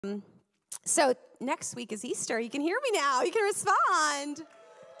So next week is Easter. You can hear me now. You can respond.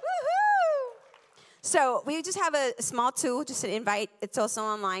 Woohoo! So we just have a small tool, just an invite. It's also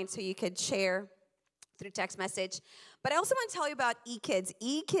online, so you could share through text message. But I also want to tell you about eKids.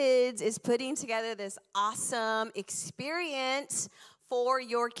 eKids is putting together this awesome experience for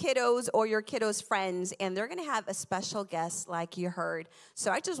your kiddos or your kiddos' friends, and they're going to have a special guest like you heard.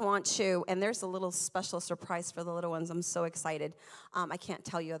 So I just want you, and there's a little special surprise for the little ones. I'm so excited. I can't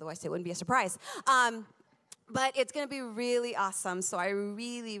tell you, otherwise it wouldn't be a surprise. But it's going to be really awesome. So I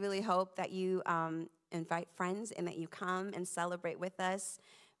really, really hope that you invite friends and that you come and celebrate with us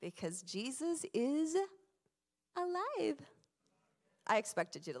because Jesus is alive. I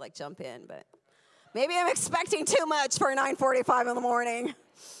expected you to jump in, but maybe I'm expecting too much for 9:45 in the morning.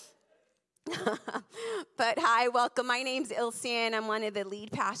 But hi, welcome. My name's Ilcian. I'm one of the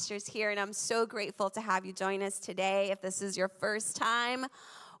lead pastors here, and I'm so grateful to have you join us today. If this is your first time,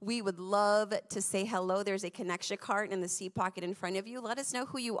 we would love to say hello. There's a connection card in the seat pocket in front of you. Let us know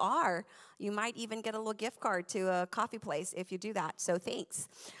who you are. You might even get a little gift card to a coffee place if you do that, so thanks.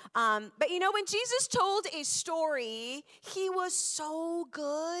 But when Jesus told a story, he was so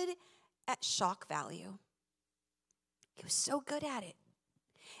good at shock value. He was so good at it.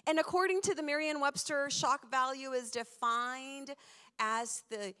 And according to the Merriam-Webster, shock value is defined as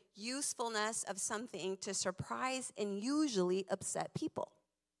the usefulness of something to surprise and usually upset people.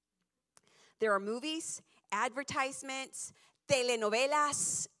 There are movies, advertisements,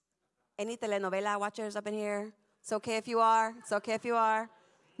 telenovelas. Any telenovela watchers up in here? It's okay if you are. It's okay if you are.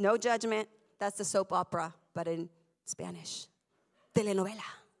 No judgment. That's the soap opera, but in Spanish. Telenovela.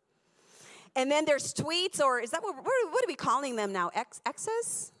 And then there's tweets, or is that what are we calling them now?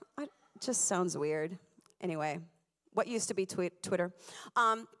 X's? It just sounds weird. Anyway, what used to be Twitter?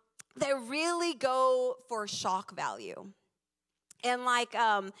 They really go for shock value. And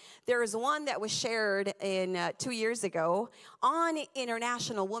there was one that was shared in 2 years ago on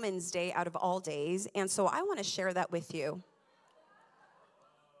International Women's Day, out of all days. And so I want to share that with you.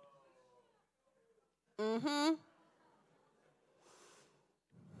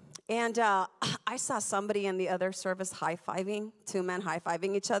 And I saw somebody in the other service high-fiving, two men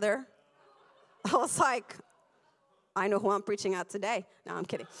high-fiving each other. I was like, I know who I'm preaching at today. No, I'm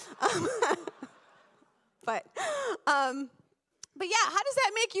kidding. But yeah, how does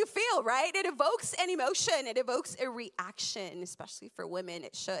that make you feel, right? It evokes an emotion. It evokes a reaction, especially for women,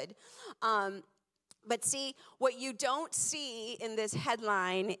 it should. But see, what you don't see in this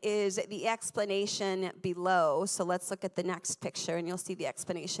headline is the explanation below. So let's look at the next picture, and you'll see the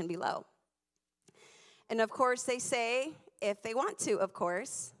explanation below. And, of course, they say, if they want to, of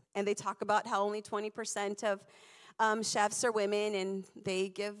course, and they talk about how only 20% of chefs are women, and they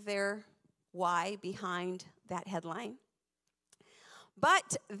give their why behind that headline.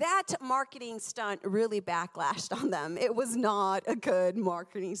 But that marketing stunt really backlashed on them. It was not a good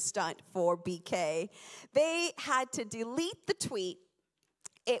marketing stunt for BK. They had to delete the tweet.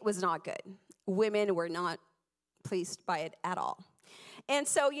 It was not good. Women were not pleased by it at all. And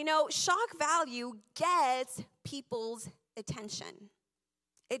so, shock value gets people's attention.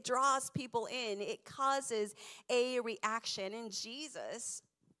 It draws people in. It causes a reaction. And Jesus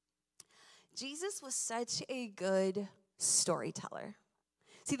was such a good storyteller.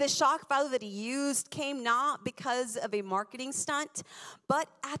 See, the shock value that he used came not because of a marketing stunt, but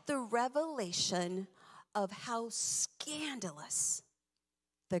at the revelation of how scandalous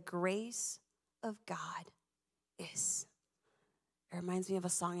the grace of God is. It reminds me of a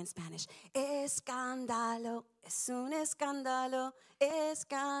song in Spanish. Escándalo, es un escándalo,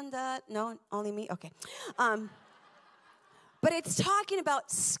 escándalo. No, only me? Okay. But it's talking about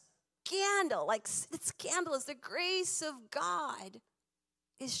scandal, it's scandalous. The grace of God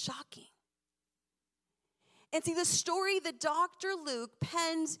is shocking. And see, the story that Dr. Luke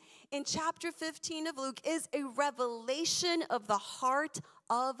pens in chapter 15 of Luke is a revelation of the heart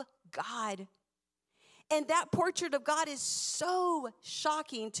of God. And that portrait of God is so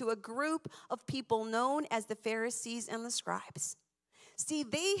shocking to a group of people known as the Pharisees and the scribes. See,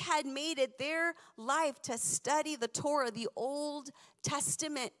 they had made it their life to study the Torah, the Old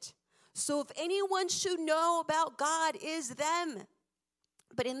Testament. So if anyone should know about God, is them.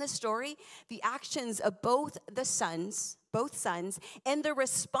 But in the story, the actions of both sons, and the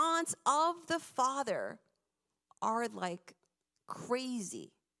response of the father are like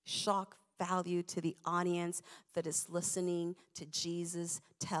crazy shock value to the audience that is listening to Jesus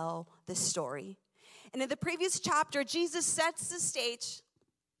tell the story. And in the previous chapter, Jesus sets the stage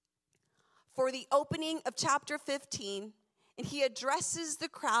for the opening of chapter 15. And he addresses the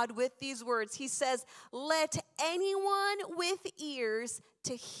crowd with these words. He says, "Let anyone with ears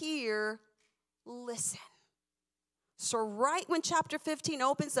to hear, listen. So right when chapter 15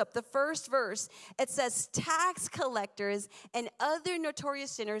 opens up, the first verse, it says, tax collectors and other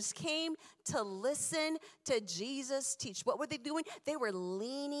notorious sinners came to listen to Jesus teach. What were they doing? They were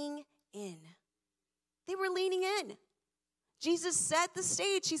leaning in. They were leaning in. Jesus set the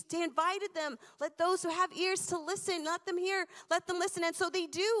stage. He invited them. Let those who have ears to listen, let them hear, let them listen. And so they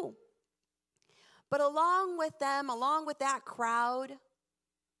do. But along with them, along with that crowd,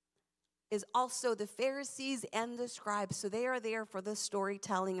 is also the Pharisees and the scribes. So they are there for the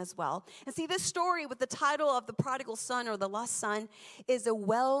storytelling as well. And see, this story with the title of the prodigal son or the lost son is a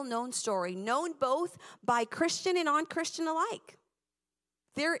well-known story, known both by Christian and non-Christian alike.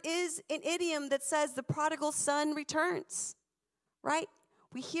 There is an idiom that says the prodigal son returns, right?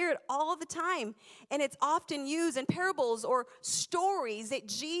 We hear it all the time, and it's often used in parables or stories that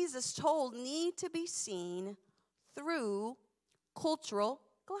Jesus told need to be seen through cultural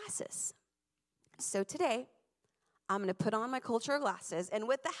glasses. So today, I'm going to put on my cultural glasses, and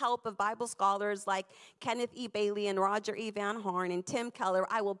with the help of Bible scholars like Kenneth E. Bailey and Roger E. Van Horn and Tim Keller,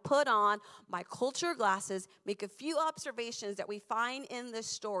 I will put on my cultural glasses, make a few observations that we find in this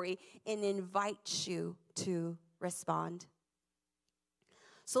story, and invite you to respond.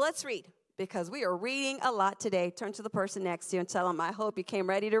 So let's read, because we are reading a lot today. Turn to the person next to you and tell them, I hope you came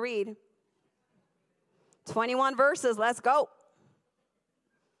ready to read. 21 verses, let's go.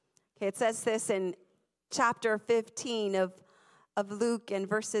 Okay, it says this in chapter 15 of Luke in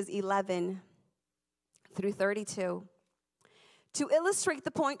verses 11 through 32. To illustrate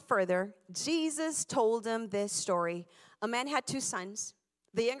the point further, Jesus told him this story. A man had 2 sons.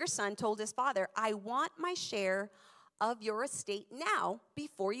 The younger son told his father, I want my share of your estate now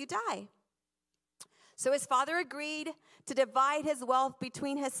before you die. So his father agreed to divide his wealth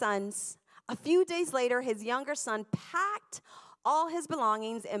between his sons. A few days later, his younger son packed all his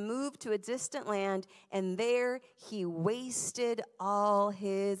belongings and moved to a distant land, and there he wasted all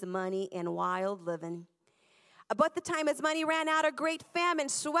his money in wild living. About the time his money ran out, a great famine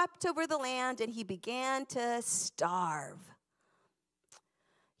swept over the land, and he began to starve.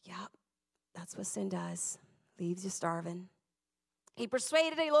 Yep, that's what sin does. Leaves you starving. He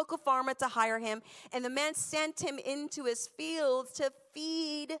persuaded a local farmer to hire him, and the man sent him into his fields to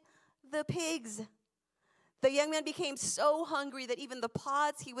feed the pigs. The young man became so hungry that even the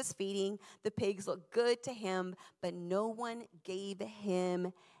pods he was feeding the pigs looked good to him, but no one gave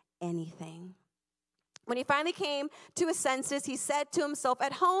him anything. When he finally came to his senses, he said to himself,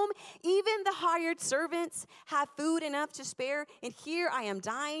 at home, even the hired servants have food enough to spare, and here I am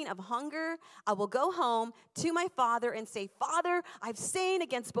dying of hunger. I will go home to my father and say, Father, I've sinned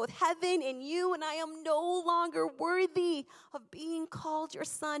against both heaven and you, and I am no longer worthy of being called your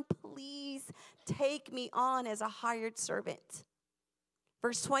son. Please take me on as a hired servant.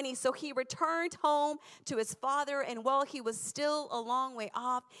 Verse 20, so he returned home to his father, and while he was still a long way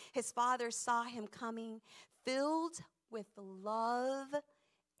off, his father saw him coming, filled with love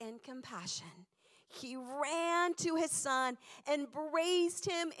and compassion. He ran to his son, embraced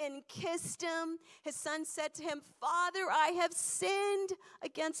him, and kissed him. His son said to him, Father, I have sinned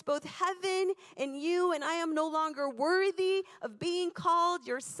against both heaven and you, and I am no longer worthy of being called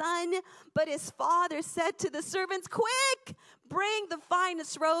your son. But his father said to the servants, quick, bring the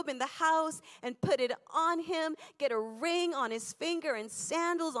finest robe in the house and put it on him. Get a ring on his finger and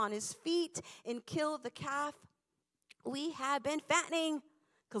sandals on his feet, and kill the calf. We have been fattening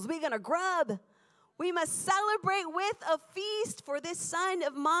because we're going to grub. We must celebrate with a feast, for this son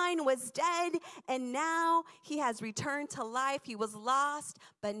of mine was dead, and now he has returned to life. He was lost,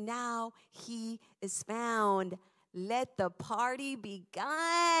 but now he is found. Let the party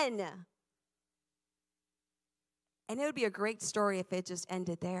begin. And it would be a great story if it just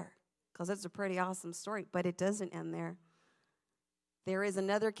ended there, because it's a pretty awesome story, but it doesn't end there. There is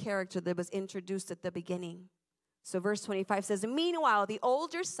another character that was introduced at the beginning. So verse 25 says, meanwhile, the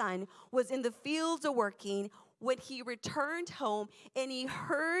older son was in the fields working when he returned home, and he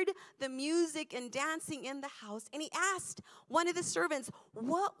heard the music and dancing in the house, and he asked one of the servants,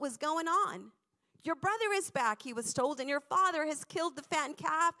 what was going on? Your brother is back, he was told, and your father has killed the fattened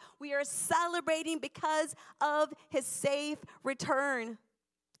calf. We are celebrating because of his safe return.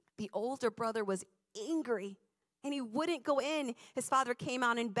 The older brother was angry, and he wouldn't go in. His father came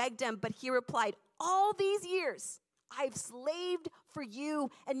out and begged him, but he replied, all these years I've slaved for you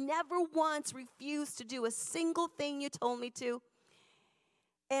and never once refused to do a single thing you told me to.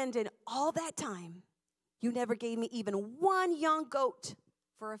 And in all that time, you never gave me even one young goat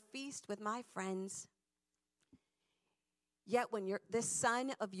for a feast with my friends. Yet when this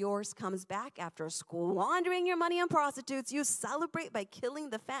son of yours comes back after squandering your money on prostitutes, you celebrate by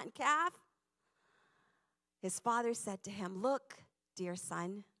killing the fattened calf? His father said to him, look, dear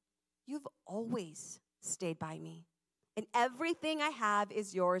son, you've always stayed by me, and everything I have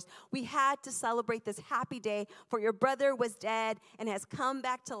is yours. We had to celebrate this happy day, for your brother was dead and has come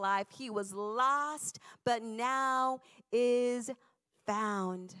back to life. He was lost, but now is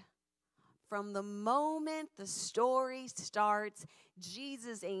found. From the moment the story starts,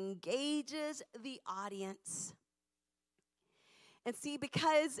 Jesus engages the audience. And see,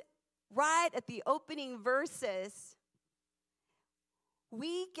 because right at the opening verses,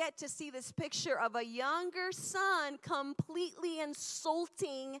 we get to see this picture of a younger son completely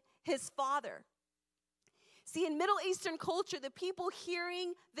insulting his father. See, in Middle Eastern culture, the people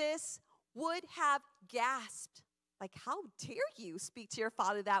hearing this would have gasped. Like, how dare you speak to your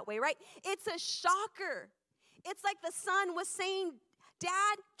father that way, right? It's a shocker. It's like the son was saying,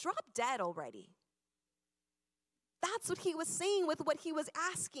 Dad, drop dead already. That's what he was saying with what he was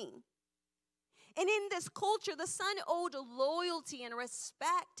asking. And in this culture, the son owed loyalty and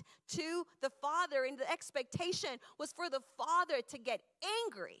respect to the father, and the expectation was for the father to get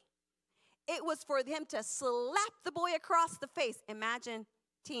angry. It was for him to slap the boy across the face. Imagine,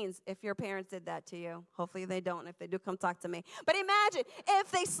 teens, if your parents did that to you. Hopefully they don't. If they do, come talk to me. But imagine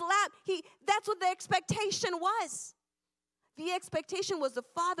if they slapped, that's what the expectation was. The expectation was the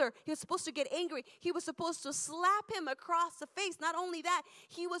father, he was supposed to get angry. He was supposed to slap him across the face. Not only that,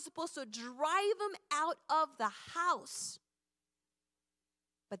 he was supposed to drive him out of the house.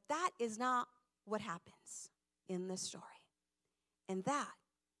 But that is not what happens in this story. And that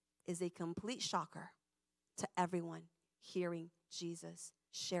is a complete shocker to everyone hearing Jesus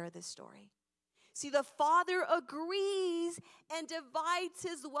share this story. See, the father agrees and divides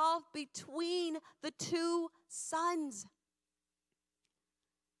his wealth between the two sons.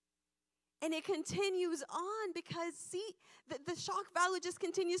 And it continues on because, see, the shock value just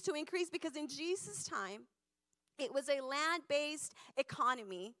continues to increase because in Jesus' time, it was a land-based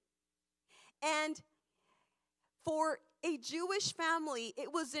economy. And for a Jewish family,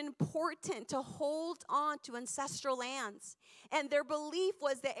 it was important to hold on to ancestral lands. And their belief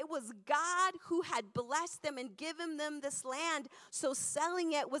was that it was God who had blessed them and given them this land, so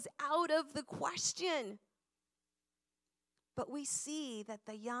selling it was out of the question. But we see that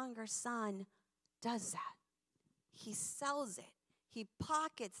the younger son does that. He sells it. He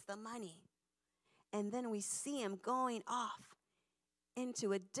pockets the money. And then we see him going off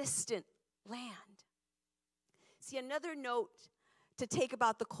into a distant land. See, another note to take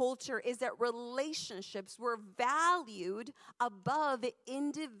about the culture is that relationships were valued above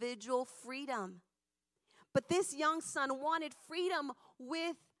individual freedom. But this young son wanted freedom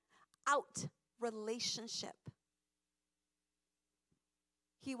without relationship.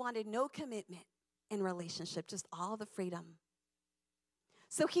 He wanted no commitment in relationship, just all the freedom.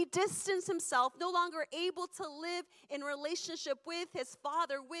 So he distanced himself, no longer able to live in relationship with his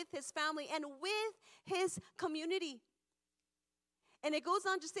father, with his family, and with his community. And it goes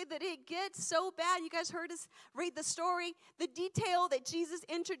on to say that it gets so bad. You guys heard us read the story. The detail that Jesus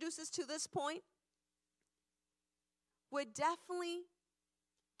introduces to this point would definitely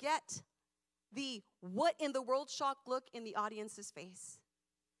get the what in the world shock look in the audience's face.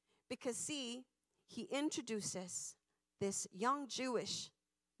 Because, see, he introduces this young Jewish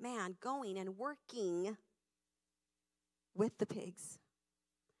man going and working with the pigs.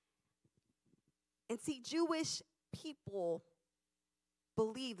 And see, Jewish people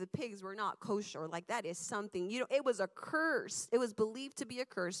believe the pigs were not kosher. Like, that is something, it was a curse. It was believed to be a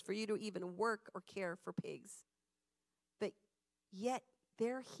curse for you to even work or care for pigs. But yet,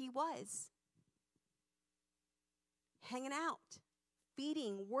 there he was, hanging out,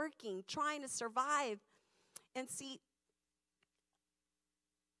 feeding, working, trying to survive. And see,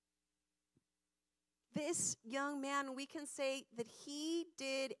 this young man, we can say that he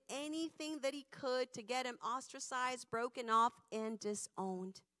did anything that he could to get him ostracized, broken off, and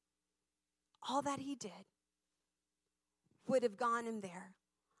disowned. All that he did would have gone him there.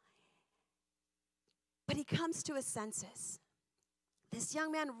 But he comes to his senses. This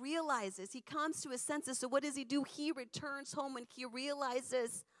young man realizes, he comes to his senses. So what does he do? He returns home and he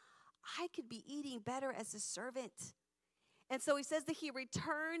realizes, I could be eating better as a servant. And so he says that he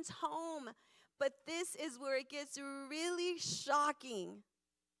returns home. But this is where it gets really shocking.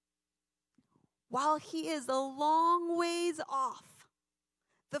 While he is a long ways off,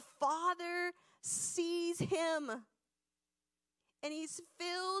 the father sees him. And he's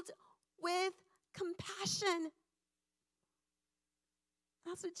filled with compassion.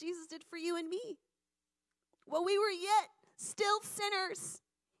 That's what Jesus did for you and me. While we were yet still sinners,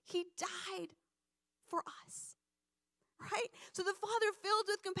 he died for us. Right? So the father, filled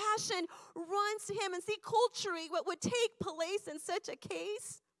with compassion, runs to him. And see, culturally, what would take place in such a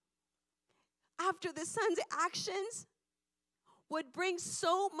case after the son's actions would bring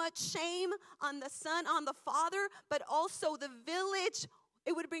so much shame on the son, on the father, but also the village.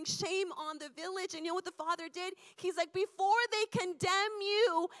 It would bring shame on the village. And you know what the father did? He's like, before they condemn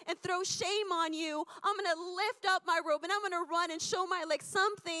you and throw shame on you, I'm going to lift up my robe and I'm going to run and show my leg,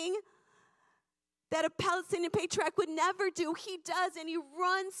 something that a Palestinian patriarch would never do. He does, and he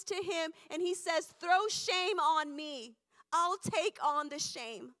runs to him and he says, throw shame on me. I'll take on the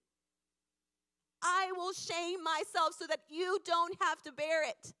shame. I will shame myself so that you don't have to bear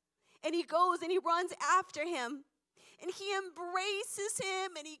it. And he goes and he runs after him. And he embraces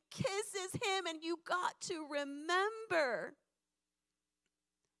him and he kisses him. And you got to remember,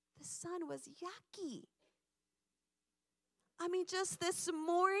 the son was yucky. I mean, just this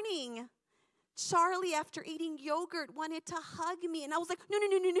morning, Charlie, after eating yogurt, wanted to hug me. And I was like,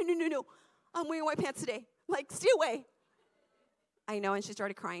 no. I'm wearing white pants today. Like, stay away. I know, and she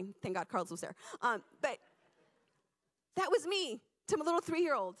started crying. Thank God Carlos was there. But that was me to my little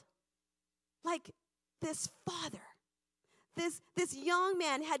 3-year-old. Like, this father, this young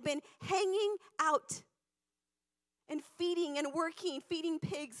man had been hanging out and feeding and working, feeding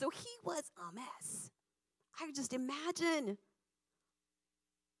pigs. So he was a mess. I could just imagine.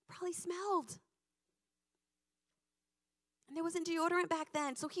 Probably smelled. And there wasn't deodorant back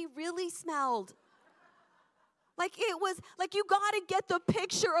then, so he really smelled. Like, it was, like, you got to get the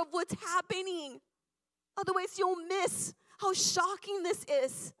picture of what's happening. Otherwise, you'll miss how shocking this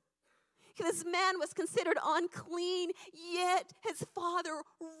is. This man was considered unclean, yet his father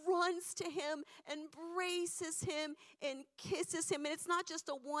runs to him, embraces him, and kisses him. And it's not just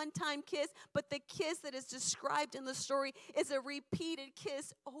a one-time kiss, but the kiss that is described in the story is a repeated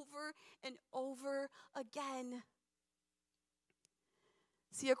kiss over and over again.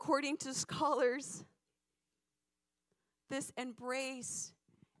 See, according to scholars, this embrace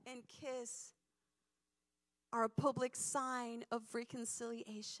and kiss are a public sign of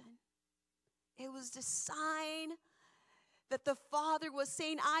reconciliation. It was the sign that the father was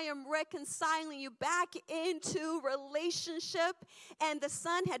saying, I am reconciling you back into relationship. And the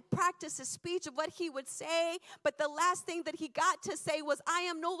son had practiced his speech of what he would say. But the last thing that he got to say was, I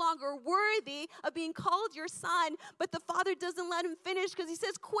am no longer worthy of being called your son. But the father doesn't let him finish because he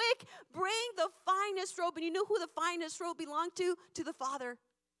says, quick, bring the finest robe. And you know who the finest robe belonged to? To the father.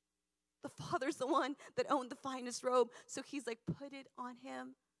 The father's the one that owned the finest robe. So he's like, put it on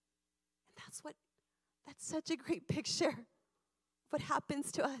him. And that's such a great picture of what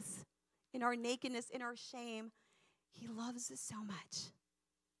happens to us in our nakedness, in our shame. He loves us so much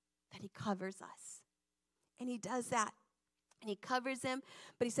that he covers us. And he does that. And he covers him.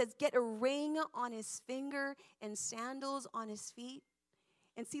 But he says, get a ring on his finger and sandals on his feet.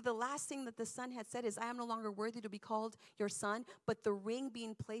 And see, the last thing that the son had said is, I am no longer worthy to be called your son. But the ring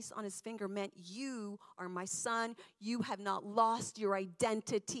being placed on his finger meant, you are my son. You have not lost your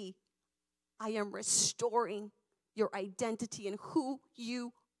identity. I am restoring your identity and who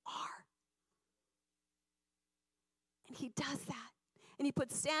you are. And he does that. And he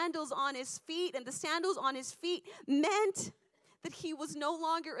put sandals on his feet. And the sandals on his feet meant that he was no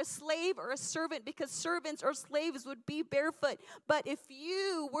longer a slave or a servant, because servants or slaves would be barefoot. But if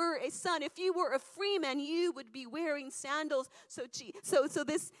you were a son, if you were a free man, you would be wearing sandals. So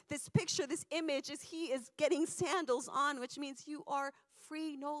this picture, this image is he is getting sandals on, which means you are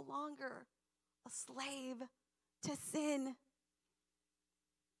free, no longer a slave to sin.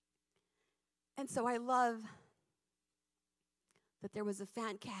 And so I love that there was a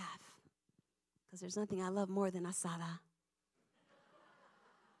fat calf, because there's nothing I love more than asada.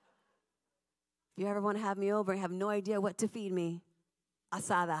 If you ever want to have me over and have no idea what to feed me,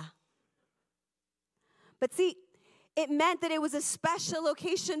 asada. But see, it meant that it was a special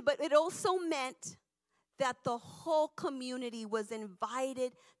occasion, but it also meant that the whole community was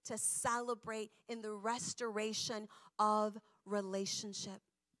invited to celebrate in the restoration of relationship.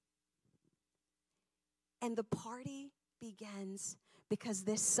 And the party begins because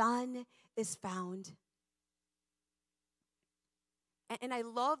this son is found. And I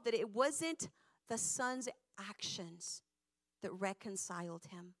love that it wasn't the son's actions that reconciled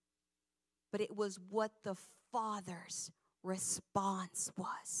him, but it was what the father's response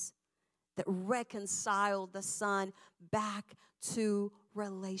was that reconciled the son back to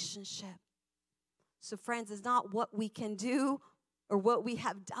relationship. So friends, it's not what we can do or what we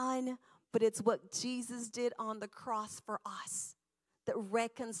have done, but it's what Jesus did on the cross for us that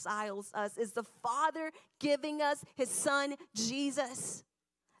reconciles us. Is the Father giving us his Son, Jesus,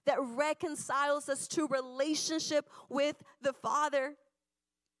 that reconciles us to relationship with the Father.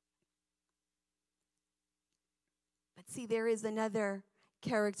 But see, there is another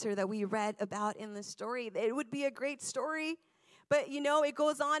character that we read about in the story. It would be a great story, but it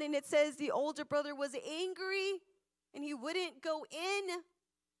goes on and it says the older brother was angry and he wouldn't go in.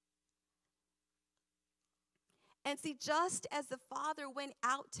 And see, just as the father went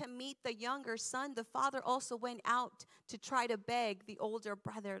out to meet the younger son, the father also went out to try to beg the older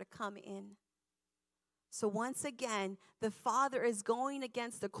brother to come in. So once again, the father is going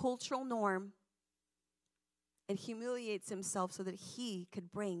against the cultural norm and humiliates himself so that he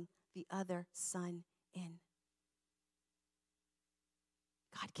could bring the other son in.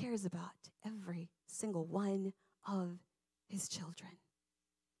 God cares about every single one of his children.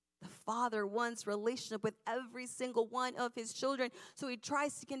 The Father wants relationship with every single one of his children. So he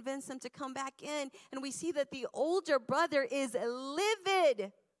tries to convince them to come back in. And we see that the older brother is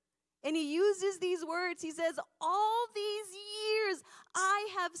livid. And he uses these words. He says, all these years I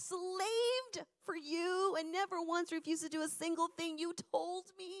have slaved for you and never once refused to do a single thing you told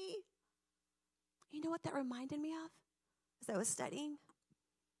me. You know what that reminded me of as I was studying?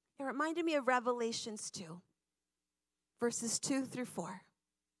 It reminded me of Revelations 2, verses 2 through 4.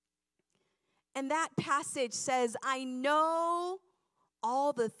 And that passage says, I know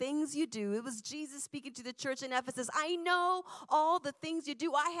all the things you do. It was Jesus speaking to the church in Ephesus. I know all the things you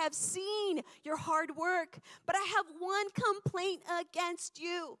do. I have seen your hard work, but I have one complaint against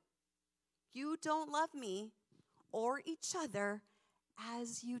you. You don't love me or each other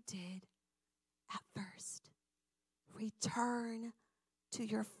as you did at first. Return to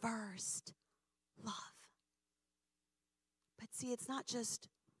your first love. But see, it's not just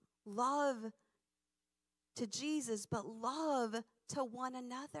love to Jesus, but love to one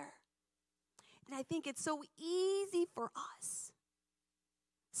another. And I think it's so easy for us,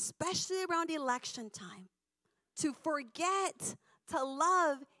 especially around election time, to forget to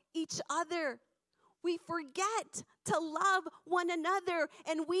love each other. We forget to love one another,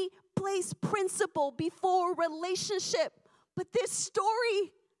 and we place principle before relationship. But this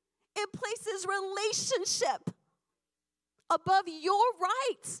story, it places relationship above your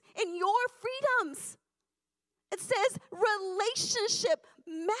rights and your freedoms. It says relationship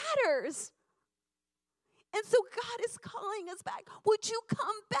matters. And so God is calling us back. Would you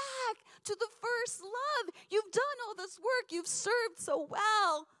come back to the first love? You've done all this work. You've served so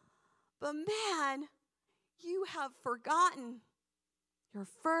well. But man, you have forgotten your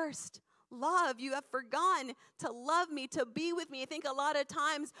first love. You have forgotten to love me, to be with me. I think a lot of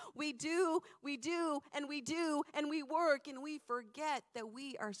times we do, and we work, and we forget that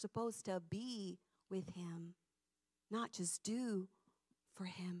we are supposed to be with him, not just do for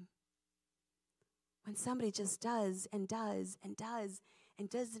him. When somebody just does and does and does and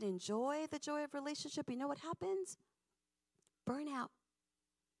doesn't enjoy the joy of relationship, you know what happens? Burnout.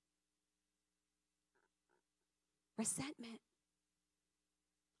 Resentment.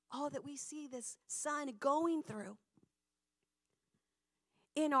 All that we see this son going through.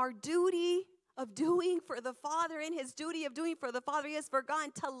 In our duty of doing for the Father, in his duty of doing for the Father, he has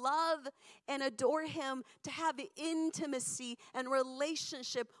forgotten to love and adore him, to have intimacy and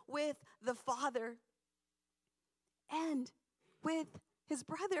relationship with the Father and with his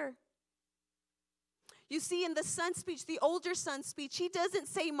brother. You see, in the son's speech, the older son's speech, he doesn't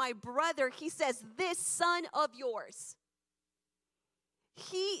say my brother, he says this son of yours.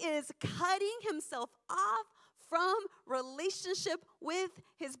 He is cutting himself off from relationship with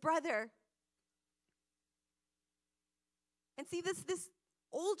his brother. And see, this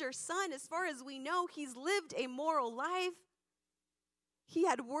older son, as far as we know, he's lived a moral life. He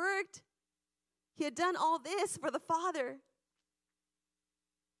had worked. He had done all this for the Father.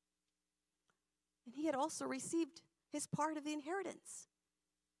 And he had also received his part of the inheritance.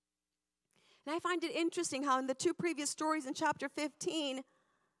 And I find it interesting how in the two previous stories in chapter 15,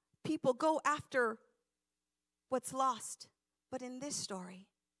 people go after what's lost. But in this story,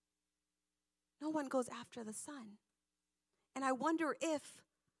 no one goes after the son. And I wonder if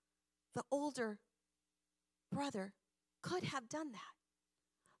the older brother could have done that.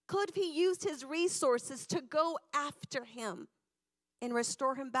 Could have he used his resources to go after him and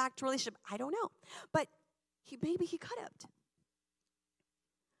restore him back to relationship? I don't know. But maybe he could have.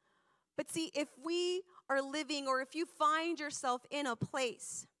 But see, if we are living, or if you find yourself in a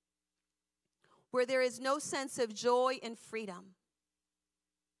place where there is no sense of joy and freedom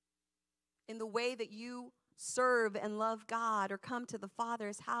in the way that you serve and love God or come to the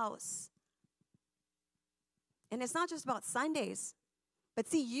Father's house, and it's not just about Sundays. But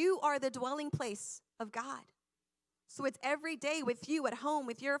see, you are the dwelling place of God. So it's every day with you at home,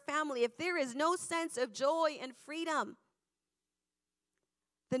 with your family. If there is no sense of joy and freedom,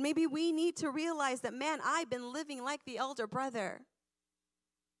 then maybe we need to realize that, man, I've been living like the elder brother.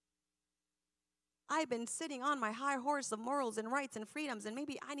 I've been sitting on my high horse of morals and rights and freedoms, and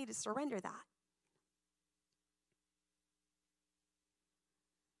maybe I need to surrender that.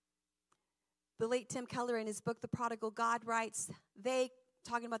 The late Tim Keller, in his book, The Prodigal God, writes, they,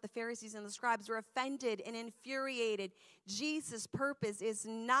 talking about the Pharisees and the scribes, were offended and infuriated. Jesus' purpose is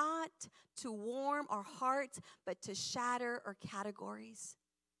not to warm our hearts, but to shatter our categories.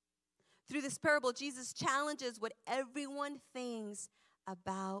 Through this parable, Jesus challenges what everyone thinks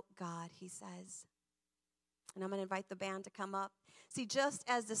about God, he says. And I'm going to invite the band to come up. See, just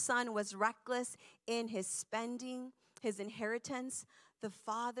as the son was reckless in his spending, his inheritance, the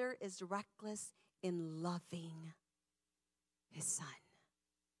Father is reckless in loving his Son.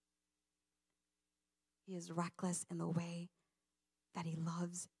 He is reckless in the way that he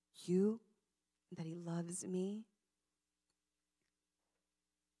loves you, that he loves me.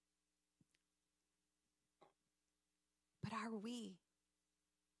 But are we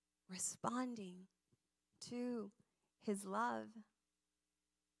responding to his love?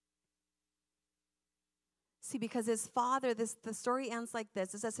 See, because his father, the story ends like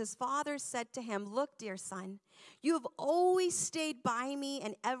this. It says, his father said to him, look, dear son, you have always stayed by me,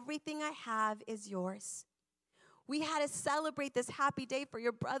 and everything I have is yours. We had to celebrate this happy day, for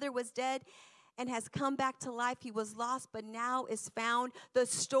your brother was dead and has come back to life. He was lost, but now is found. The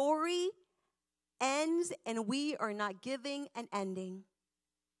story ends, and we are not giving an ending.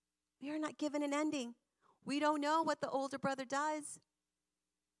 We are not given an ending. We don't know what the older brother does,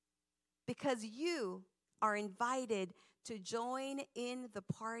 because you are invited to join in the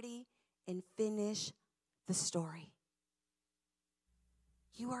party and finish the story.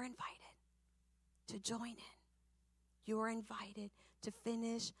 You are invited to join in. You are invited to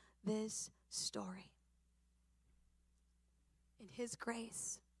finish this story. In his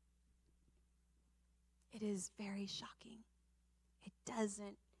grace, it is very shocking. It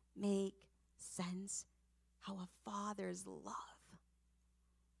doesn't make sense how a father's love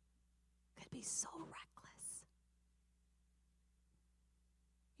could be so reckless.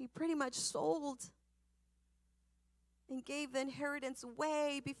 He pretty much sold and gave the inheritance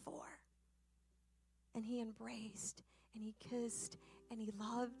way before. And he embraced, and he kissed, and he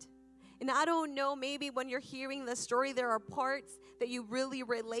loved. And I don't know, maybe when you're hearing the story, there are parts that you really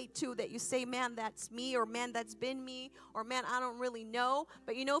relate to, that you say, man, that's me, or man, that's been me, or man, I don't really know.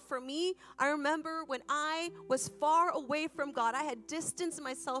 But you know, for me, I remember when I was far away from God, I had distanced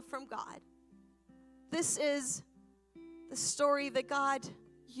myself from God. This is the story that God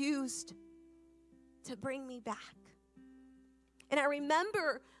used to bring me back. And I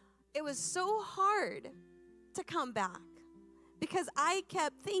remember it was so hard to come back, because I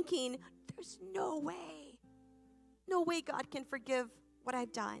kept thinking, there's no way God can forgive what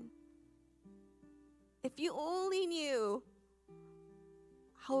I've done. If you only knew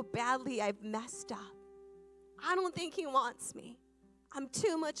how badly I've messed up. I don't think he wants me. I'm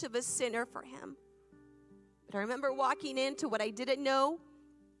too much of a sinner for him. But I remember walking into what I didn't know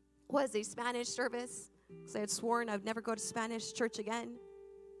was a Spanish service, because I had sworn I'd never go to Spanish church again,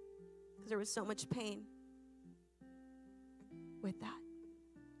 because there was so much pain with that.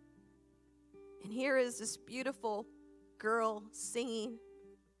 And here is this beautiful girl singing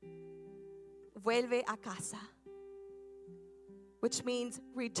Vuelve a casa, which means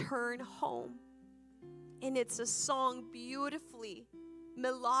return home. And it's a song beautifully,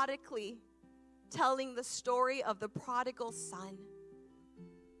 melodically telling the story of the prodigal son.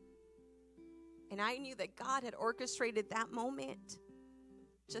 And I knew that God had orchestrated that moment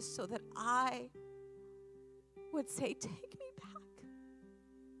just so that I would say, take me back.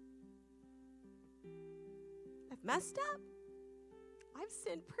 I've messed up. I've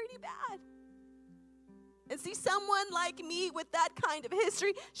sinned pretty bad. And see, someone like me with that kind of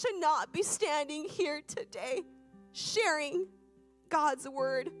history should not be standing here today sharing God's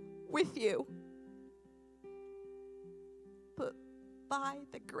word with you. But by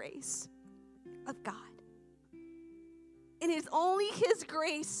the grace of God. And it is only his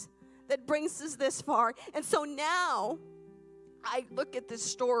grace that brings us this far. And so now I look at this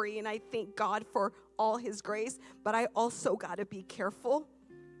story and I thank God for all his grace, but I also got to be careful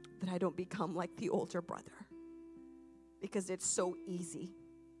that I don't become like the older brother. Because it's so easy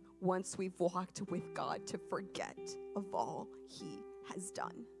once we've walked with God to forget of all he has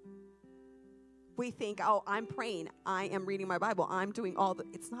done. We think, oh, I'm praying, I am reading my Bible, I'm doing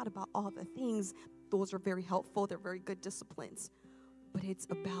it's not about all the things. Those are very helpful, they're very good disciplines. but it's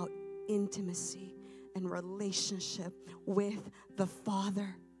about intimacy and relationship with the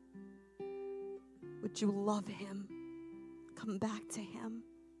Father. Would you love him? Come back to him.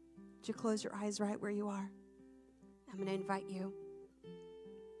 Would you close your eyes right where you are? I'm going to invite you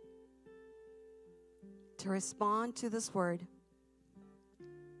to respond to this word.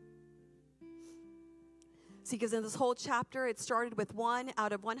 See, because in this whole chapter, it started with 1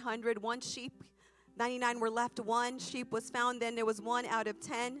 out of 100, 1 sheep. 99 were left, 1 sheep was found. Then there was 1 out of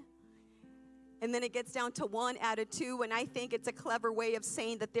 10. And then it gets down to 1 out of 2. And I think it's a clever way of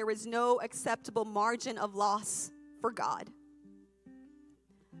saying that there is no acceptable margin of loss for God.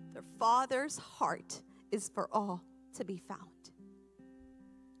 The Father's heart is for all to be found.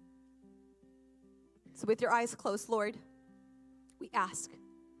 So with your eyes closed, Lord, we ask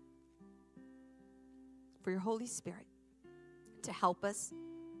for your Holy Spirit to help us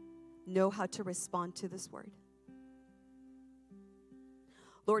know how to respond to this word.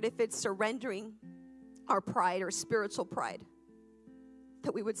 Lord, if it's surrendering our pride or spiritual pride,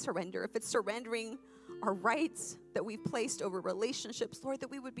 that we would surrender. If it's surrendering our rights that we've placed over relationships, Lord, that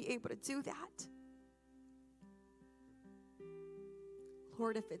we would be able to do that.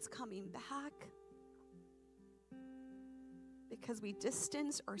 Lord, if it's coming back because we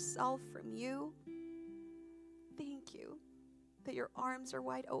distance ourselves from you, thank you that your arms are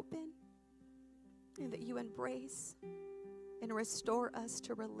wide open and that you embrace and restore us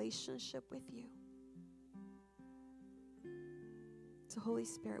to relationship with you. So Holy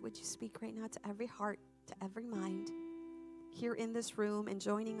Spirit, would you speak right now to every heart, to every mind, here in this room and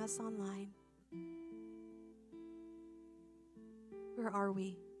joining us online? Where are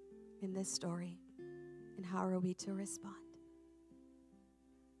we in this story, and how are we to respond?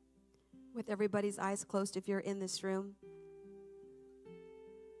 With everybody's eyes closed, if you're in this room,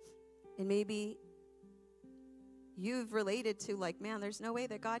 and maybe you've related to like, man, there's no way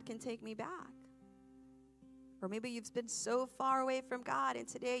that God can take me back. Or maybe you've been so far away from God, and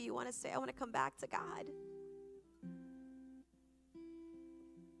today you want to say, I want to come back to God.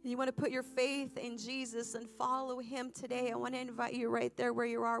 And you want to put your faith in Jesus and follow him today. I want to invite you right there where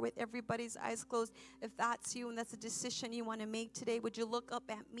you are with everybody's eyes closed. If that's you and that's a decision you want to make today, would you look up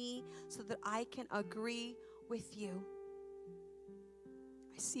at me so that I can agree with you?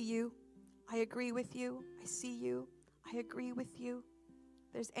 I see you. I agree with you. I see you. I agree with you.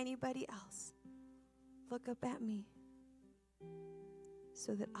 If there's anybody else, look up at me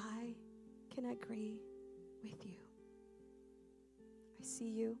so that I can agree with you. I see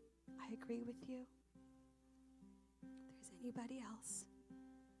you. I agree with you. If there's anybody else,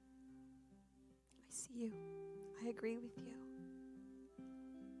 I see you. I agree with you.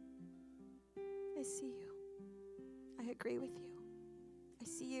 I see you. I agree with you. I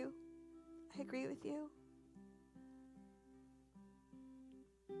see you. I agree with you.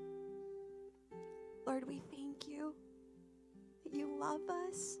 Lord, we thank you that you love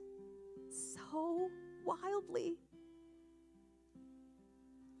us so wildly.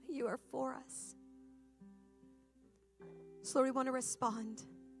 You are for us. So Lord, we want to respond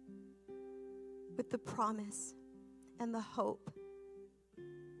with the promise and the hope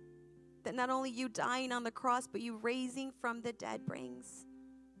that not only you dying on the cross, but you raising from the dead brings.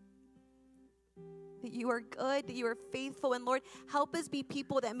 That you are good, that you are faithful. And Lord, help us be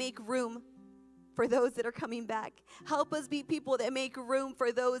people that make room for those that are coming back. Help us be people that make room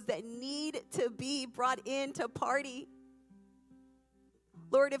for those that need to be brought in to party.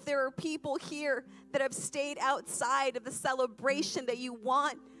 Lord, if there are people here that have stayed outside of the celebration that you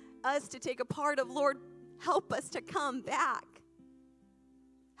want us to take a part of, Lord, help us to come back.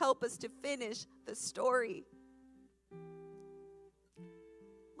 Help us to finish the story.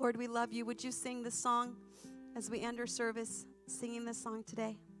 Lord, we love you. Would you sing the song as we end our service, singing this song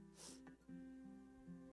today?